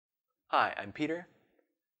Hi, I'm Peter,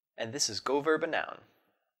 and this is Go Verb a Noun.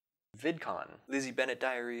 VidCon, Lizzie Bennett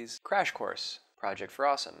Diaries, Crash Course, Project for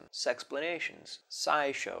Awesome, Sexplanations,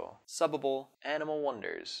 SciShow, Subbable, Animal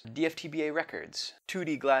Wonders, DFTBA Records,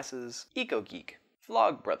 2D Glasses, EcoGeek,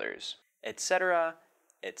 Vlog Brothers, etc.,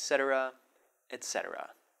 etc., etc.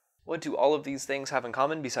 What do all of these things have in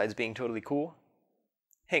common besides being totally cool?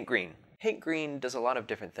 Hank Green. Hank Green does a lot of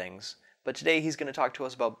different things, but today he's going to talk to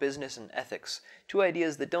us about business and ethics, two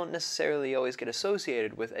ideas that don't necessarily always get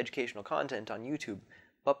associated with educational content on YouTube,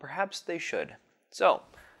 but perhaps they should. So,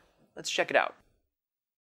 let's check it out.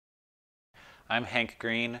 I'm Hank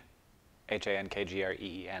Green,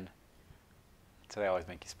 H-A-N-K-G-R-E-E-N. That's how they always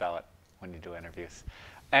make you spell it when you do interviews.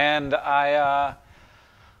 And I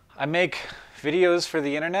make videos for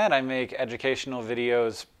the internet. I make educational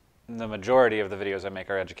videos. The majority of the videos I make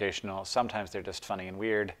are educational. Sometimes they're just funny and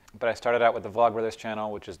weird. But I started out with the Vlog Brothers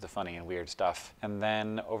channel, which is the funny and weird stuff. And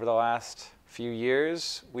then over the last few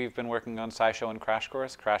years, we've been working on SciShow and Crash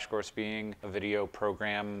Course. Crash Course being a video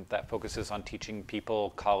program that focuses on teaching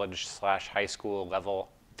people college/high school level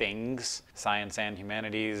things, science and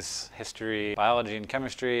humanities, history, biology and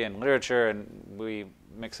chemistry, and literature, and we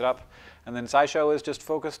mix it up. And then SciShow is just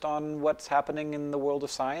focused on what's happening in the world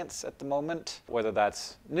of science at the moment, whether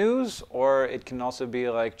that's news or it can also be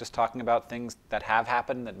like just talking about things that have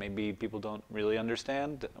happened that maybe people don't really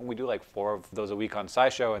understand. We do like 4 of those a week on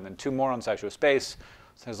SciShow and then 2 more on SciShow Space.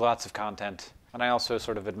 So there's lots of content. And I also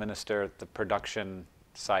sort of administer the production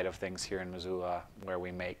side of things here in Missoula, where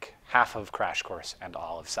we make half of Crash Course and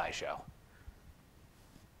all of SciShow.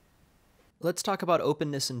 Let's talk about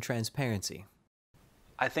openness and transparency.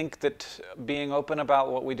 I think that being open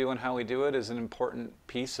about what we do and how we do it is an important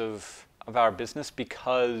piece of our business,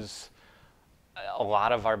 because a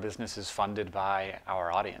lot of our business is funded by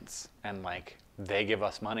our audience, and like they give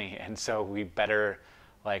us money, and so we better,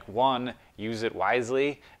 like, 1, use it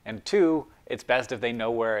wisely, and 2, it's best if they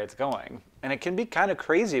know where it's going. And it can be kind of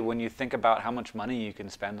crazy when you think about how much money you can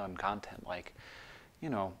spend on content. Like, you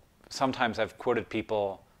know, sometimes I've quoted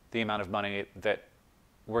people the amount of money that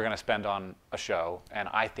we're going to spend on a show, and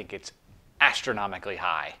I think it's astronomically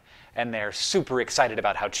high, and they're super excited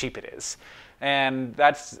about how cheap it is. And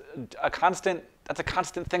that's a constant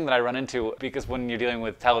thing that I run into, because when you're dealing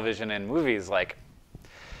with television and movies, like,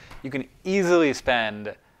 you can easily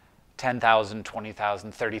spend $10,000, $20,000,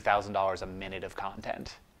 $30,000 a minute of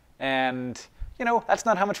content. And, you know, that's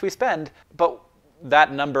not how much we spend, but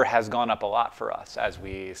that number has gone up a lot for us as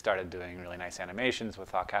we started doing really nice animations with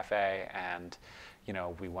Thought Cafe, and, you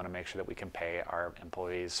know, we want to make sure that we can pay our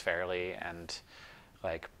employees fairly and,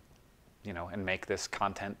 like, you know, and make this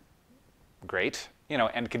content great, you know,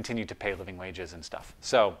 and continue to pay living wages and stuff.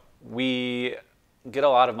 So we get a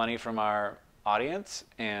lot of money from our audience,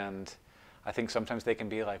 and I think sometimes they can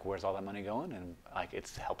be like, where's all that money going? And like, it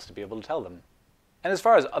helps to be able to tell them. And as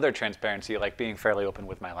far as other transparency, like being fairly open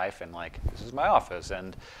with my life and like, this is my office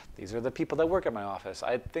and these are the people that work at my office,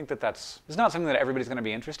 I think that it's not something that everybody's going to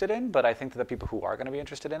be interested in, but I think that the people who are going to be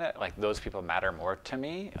interested in it, like, those people matter more to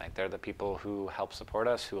me. Like, they're the people who help support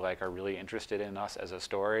us, who like are really interested in us as a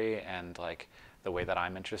story, and like the way that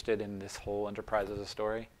I'm interested in this whole enterprise as a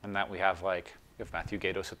story. And that we have Matthew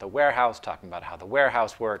Gatos at the warehouse talking about how the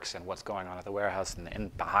warehouse works and what's going on at the warehouse,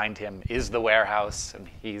 and behind him is the warehouse, and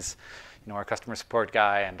he's, you know, our customer support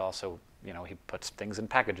guy, and also, you know, he puts things in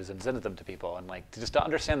packages and sends them to people, and like, just to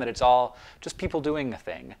understand that it's all just people doing a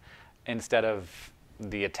thing, instead of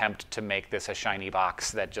the attempt to make this a shiny box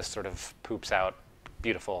that just sort of poops out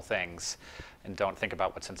beautiful things and don't think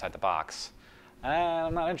about what's inside the box.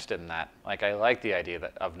 I'm not interested in that. Like, I like the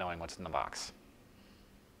idea of knowing what's in the box.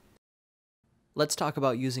 Let's talk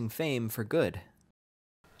about using fame for good.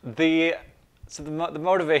 So the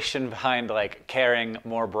motivation behind like caring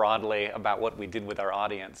more broadly about what we did with our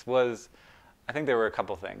audience was, I think there were a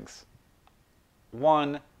couple things.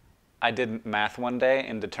 1, I did math one day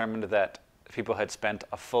and determined that people had spent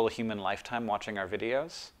a full human lifetime watching our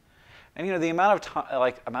videos. And, you know, the amount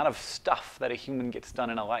of stuff that a human gets done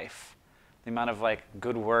in a life, the amount of like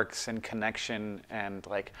good works and connection, and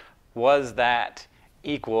like, was that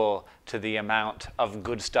equal to the amount of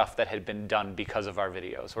good stuff that had been done because of our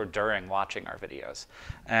videos or during watching our videos?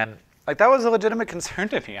 And like, that was a legitimate concern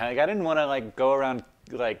to me. Like, I didn't want to like go around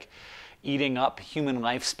like eating up human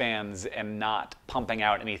lifespans and not pumping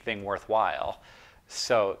out anything worthwhile.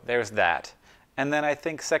 So there's that. And then I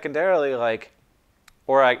think secondarily, like,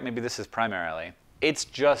 maybe this is primarily, it's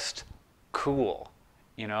just cool.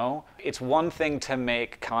 You know, it's one thing to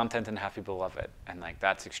make content and have people love it, and like,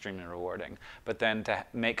 that's extremely rewarding. But then to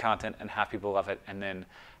make content and have people love it, and then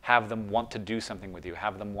have them want to do something with you,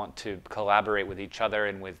 have them want to collaborate with each other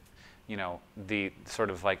and with you know, the sort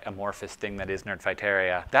of like amorphous thing that is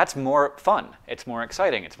Nerdfighteria, that's more fun. It's more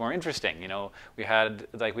exciting. It's more interesting. You know, we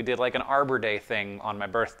did like an Arbor Day thing on my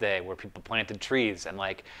birthday where people planted trees, and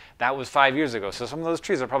like that was 5 years ago. So some of those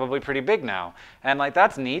trees are probably pretty big now. And like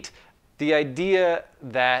that's neat. The idea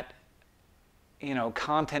that, you know,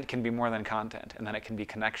 content can be more than content and that it can be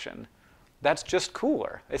connection, that's just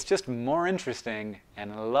cooler. It's just more interesting,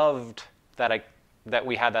 and I loved that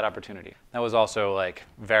we had that opportunity. That was also like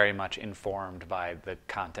very much informed by the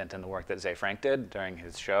content and the work that Zay Frank did during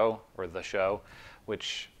his show, or the show,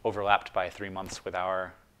 which overlapped by 3 months with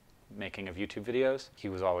our making of YouTube videos. He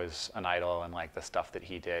was always an idol, and like the stuff that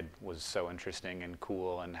he did was so interesting and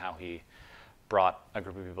cool, and how he brought a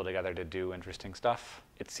group of people together to do interesting stuff.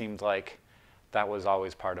 It seemed like that was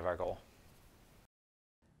always part of our goal.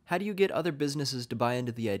 How do you get other businesses to buy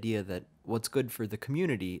into the idea that what's good for the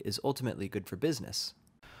community is ultimately good for business?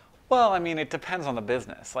 Well, I mean, it depends on the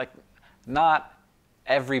business. Like, not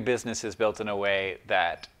every business is built in a way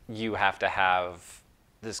that you have to have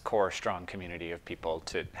this core strong community of people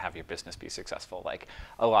to have your business be successful. Like,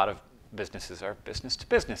 a lot of businesses are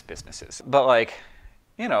business-to-business businesses. But like,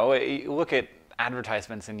 you know, you look at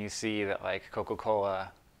advertisements and you see that like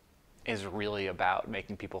Coca-Cola is really about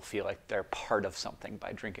making people feel like they're part of something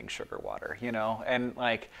by drinking sugar water, you know? And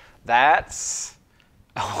like, that's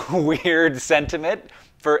a weird sentiment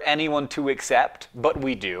for anyone to accept, but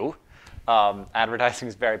we do. Advertising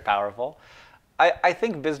is very powerful. I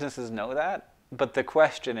think businesses know that, but the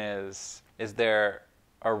question is there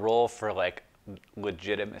a role for like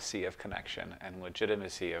legitimacy of connection and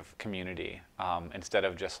legitimacy of community, instead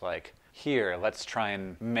of just like, here, let's try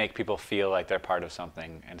and make people feel like they're part of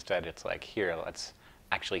something. Instead, it's like, here, let's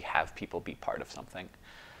actually have people be part of something.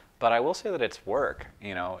 But I will say that it's work,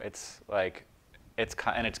 you know, it's like, it's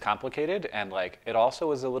complicated, and like, it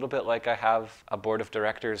also is a little bit like I have a board of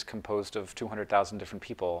directors composed of 200,000 different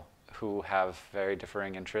people who have very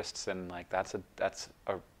differing interests, and like, that's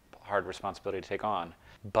a hard responsibility to take on.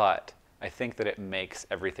 But I think that it makes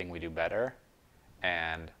everything we do better,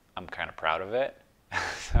 and I'm kind of proud of it.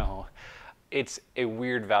 So it's a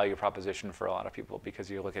weird value proposition for a lot of people, because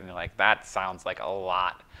you're looking at like, that sounds like a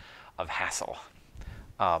lot of hassle.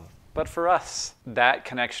 But for us, that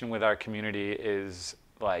connection with our community is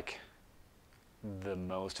like the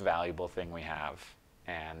most valuable thing we have,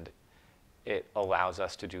 and it allows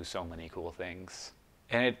us to do so many cool things.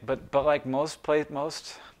 And but like most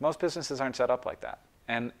businesses aren't set up like that.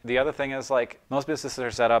 And the other thing is, like, most businesses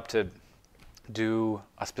are set up to do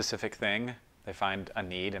a specific thing. They find a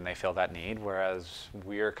need and they fill that need, whereas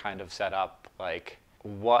we're kind of set up like,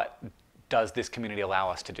 what does this community allow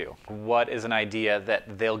us to do? What is an idea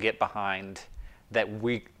that they'll get behind, that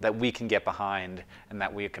we can get behind, and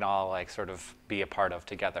that we can all like sort of be a part of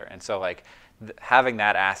together? And so like, having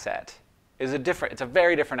that asset is it's a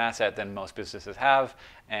very different asset than most businesses have,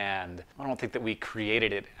 and I don't think that we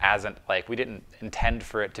created it as we didn't intend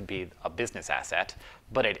for it to be a business asset,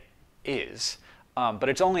 but it is. But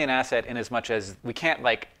it's only an asset in as much as we can't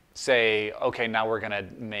like say, okay, now we're gonna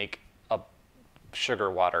make a sugar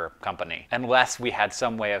water company, unless we had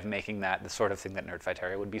some way of making that the sort of thing that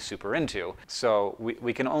Nerdfighteria would be super into. So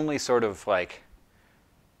we can only sort of like,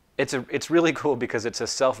 it's really cool because it's a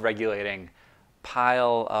self-regulating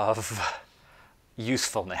pile of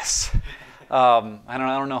usefulness. I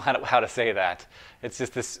don't know how to say that. It's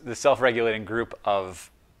just this self-regulating group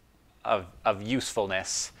of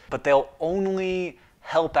usefulness, but they'll only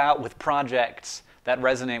help out with projects that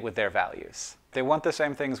resonate with their values. They want the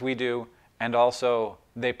same things we do, and also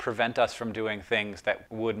they prevent us from doing things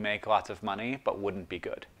that would make lots of money but wouldn't be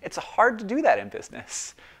good. It's hard to do that in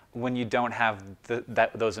business when you don't have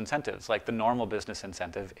those incentives. Like, the normal business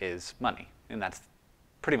incentive is money, and that's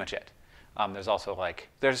pretty much it. There's also like,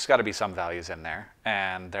 there's got to be some values in there,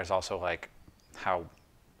 and there's also like, how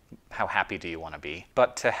happy do you want to be?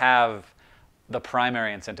 But to have the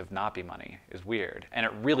primary incentive not be money is weird, and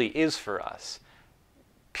it really is for us,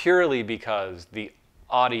 purely because the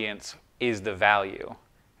audience is the value,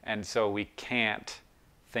 and so we can't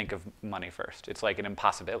think of money first. It's like an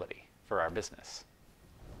impossibility for our business,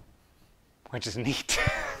 which is neat.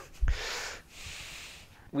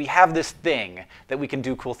 We have this thing that we can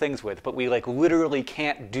do cool things with, but we like literally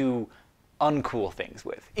can't do uncool things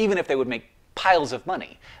with. Even if they would make piles of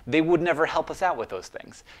money, they would never help us out with those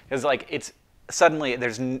things. Because like, it's suddenly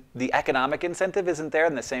the economic incentive isn't there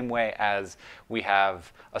in the same way as we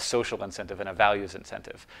have a social incentive and a values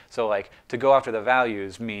incentive. So like, to go after the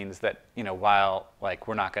values means that, you know, while like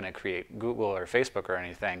we're not going to create Google or Facebook or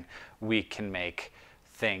anything, we can make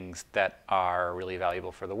things that are really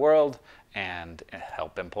valuable for the world and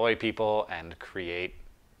help employ people and create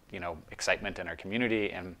excitement in our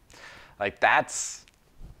community, and like that's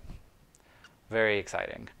very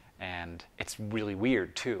exciting. And it's really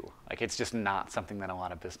weird too. Like it's just not something that a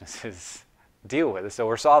lot of businesses deal with. So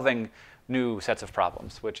we're solving new sets of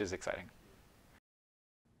problems, which is exciting.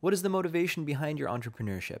 What is the motivation behind your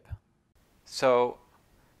entrepreneurship? So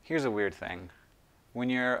here's a weird thing.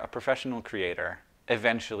 When you're a professional creator,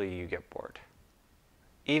 eventually you get bored.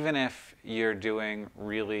 Even if you're doing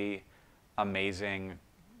really amazing,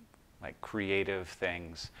 like creative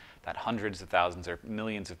things that hundreds of thousands or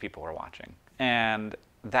millions of people are watching. And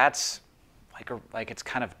that's like it's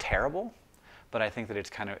kind of terrible, but I think that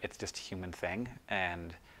it's just a human thing,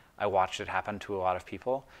 and I watched it happen to a lot of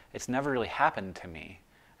people. It's never really happened to me,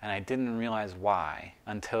 and I didn't realize why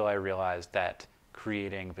until I realized that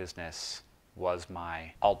creating business was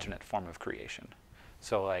my alternate form of creation.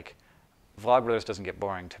 So like Vlogbrothers doesn't get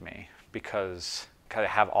boring to me because I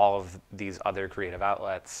have all of these other creative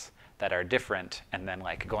outlets that are different, and then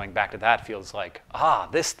like going back to that feels like,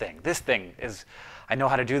 this thing is, I know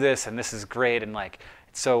how to do this, and this is great, and like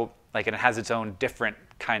so like it has its own different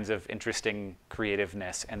kinds of interesting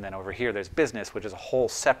creativeness. And then over here there's business, which is a whole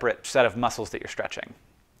separate set of muscles that you're stretching.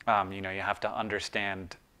 You have to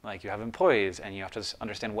understand, like you have employees, and you have to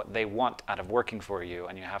understand what they want out of working for you,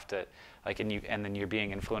 and you have to and then you're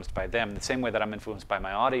being influenced by them the same way that I'm influenced by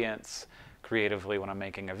my audience creatively when I'm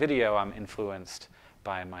making a video. I'm influenced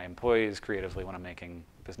by my employees creatively when I'm making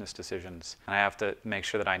business decisions. And I have to make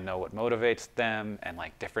sure that I know what motivates them, and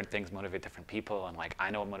like different things motivate different people, and like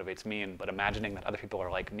I know what motivates me, but imagining that other people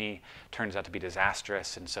are like me turns out to be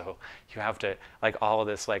disastrous. And so you have to, like, all of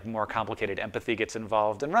this like more complicated empathy gets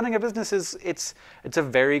involved. And running a business it's a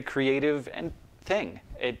very creative thing.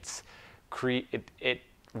 It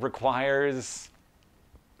requires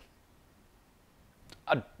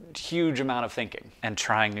a huge amount of thinking and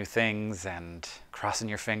trying new things and crossing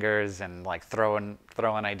your fingers and like throwing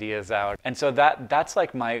ideas out. And so that's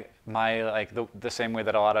like my like the same way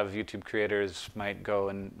that a lot of YouTube creators might go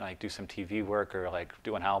and like do some TV work or like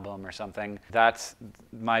do an album or something. That's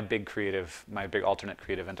my big alternate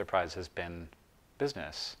creative enterprise has been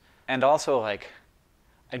business. And also like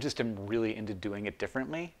I just am really into doing it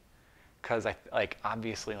differently. Because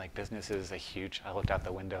obviously like business is I looked out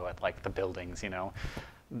the window at like the buildings,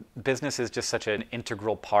 Business is just such an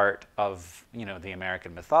integral part of, the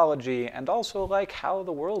American mythology, and also like how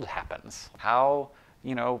the world happens. How,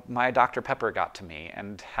 my Dr. Pepper got to me,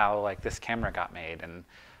 and how like this camera got made,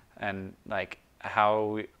 and like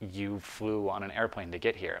how you flew on an airplane to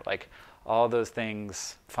get here. Like all those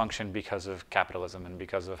things function because of capitalism and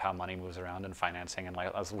because of how money moves around and financing and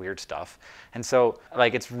like this weird stuff. And so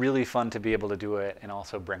like it's really fun to be able to do it and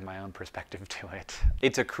also bring my own perspective to it.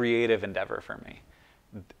 It's a creative endeavor for me.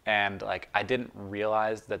 And like I didn't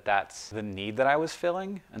realize that that's the need that I was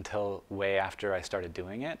filling until way after I started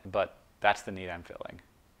doing it, but that's the need I'm filling.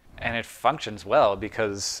 And it functions well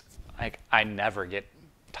because like I never get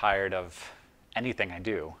tired of anything I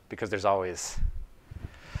do, because there's always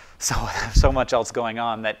so much else going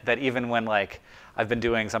on that even when like I've been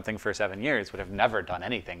doing something for 7 years, but have never done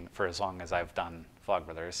anything for as long as I've done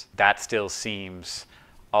Vlogbrothers, that still seems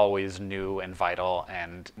always new and vital,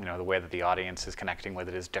 and the way that the audience is connecting with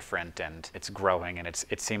it is different, and it's growing, and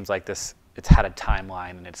it seems like it's had a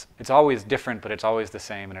timeline, and it's always different, but it's always the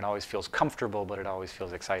same, and it always feels comfortable, but it always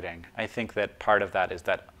feels exciting. I think that part of that is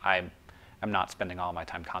that I'm not spending all my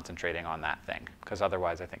time concentrating on that thing, because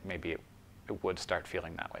otherwise I think maybe it would start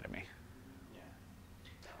feeling that way to me.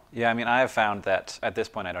 Yeah, I mean, I have found that at this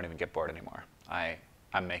point I don't even get bored anymore.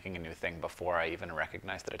 I'm making a new thing before I even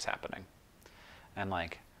recognize that it's happening. And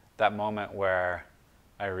like that moment where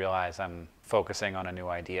I realize I'm focusing on a new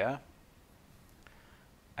idea,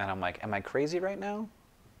 and I'm like, am I crazy right now?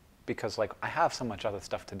 Because like I have so much other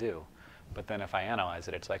stuff to do. But then if I analyze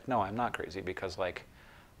it, it's like, no, I'm not crazy, because like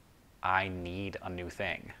I need a new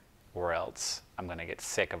thing, or else I'm going to get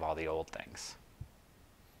sick of all the old things.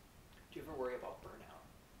 Do you ever worry about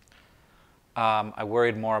burnout? I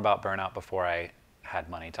worried more about burnout before I had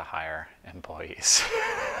money to hire employees.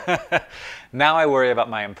 Now I worry about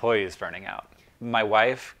my employees burning out. My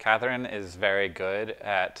wife, Catherine, is very good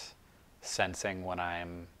at sensing when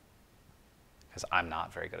because I'm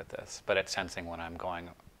not very good at this, but at sensing when I'm going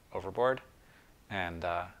overboard and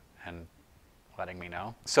letting me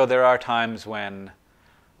know. So there are times when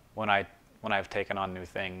I've taken on new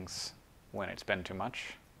things when it's been too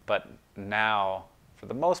much, but now, for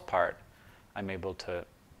the most part, I'm able to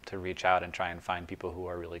reach out and try and find people who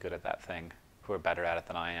are really good at that thing, who are better at it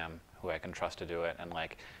than I am, who I can trust to do it. And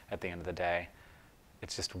like at the end of the day,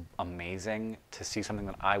 it's just amazing to see something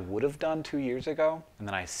that I would have done 2 years ago, and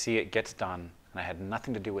then I see it gets done, and I had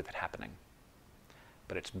nothing to do with it happening.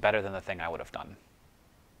 But it's better than the thing I would have done.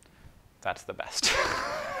 That's the best.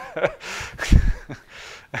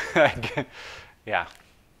 Yeah.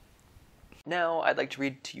 Now I'd like to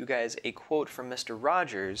read to you guys a quote from Mr.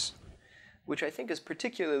 Rogers, which I think is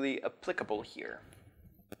particularly applicable here.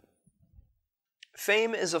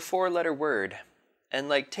 Fame is a four-letter word, and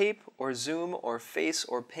like tape or Zoom or face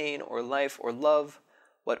or pain or life or love,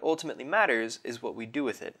 what ultimately matters is what we do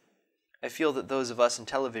with it. I feel that those of us in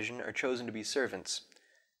television are chosen to be servants.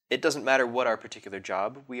 It doesn't matter what our particular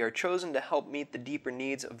job, we are chosen to help meet the deeper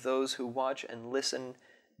needs of those who watch and listen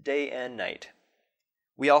day and night.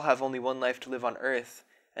 We all have only one life to live on Earth,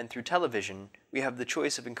 and through television, we have the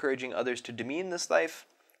choice of encouraging others to demean this life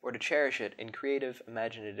or to cherish it in creative,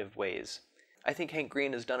 imaginative ways. I think Hank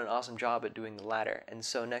Green has done an awesome job at doing the latter, and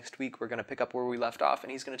so next week we're going to pick up where we left off,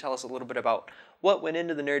 and he's going to tell us a little bit about what went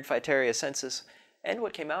into the Nerdfighteria census and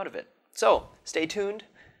what came out of it. So, stay tuned,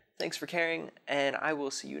 thanks for caring, and I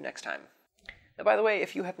will see you next time. Now, by the way,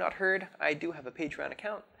 if you have not heard, I do have a Patreon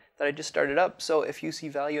account that I just started up, so if you see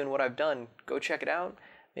value in what I've done, go check it out,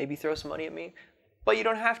 maybe throw some money at me, but you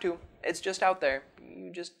don't have to, it's just out there.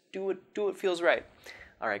 You just do what feels right.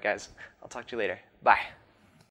 Alright guys, I'll talk to you later. Bye.